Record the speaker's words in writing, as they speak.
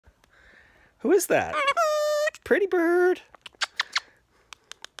Who is that? Pretty bird.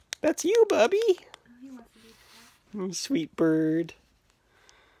 That's you, Bubby. Oh, he wants to be pet. You sweet bird.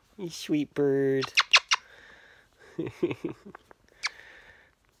 You sweet bird.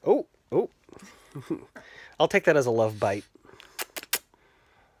 Oh, oh. I'll take that as a love bite.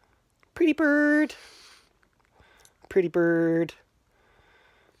 Pretty bird. Pretty bird.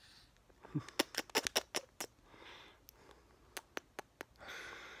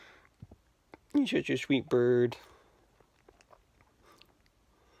 You're such a sweet bird.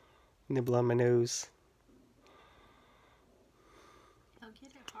 Nibble on my nose. I'll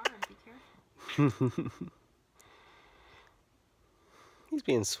get it hard. Be careful. He's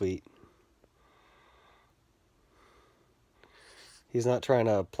being sweet. He's not trying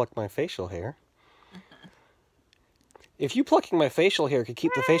to pluck my facial hair. If you plucking my facial hair could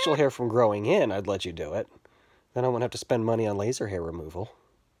keep the facial hair from growing in, I'd let you do it. Then I wouldn't have to spend money on laser hair removal.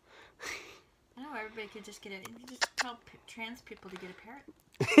 I know everybody could just get it. You could just tell trans people to get a parrot.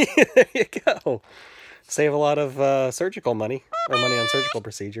 There you go. Save a lot of surgical money, or money on surgical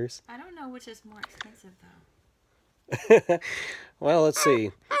procedures. I don't know which is more expensive though. Well, let's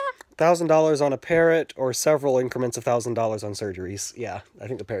see. $1,000 on a parrot or several increments of $1,000 on surgeries. Yeah, I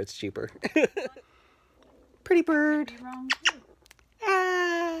think the parrot's cheaper. Pretty bird. Could be wrong too.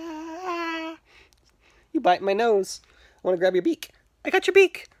 Ah, you bite my nose. I want to grab your beak. I got your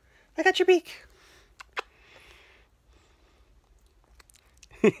beak. I got your beak.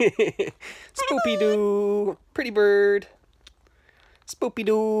 Spoopy doo. Pretty bird. Spoopy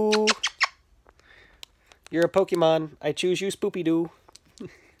doo. You're a Pokemon. I choose you, Spoopy doo.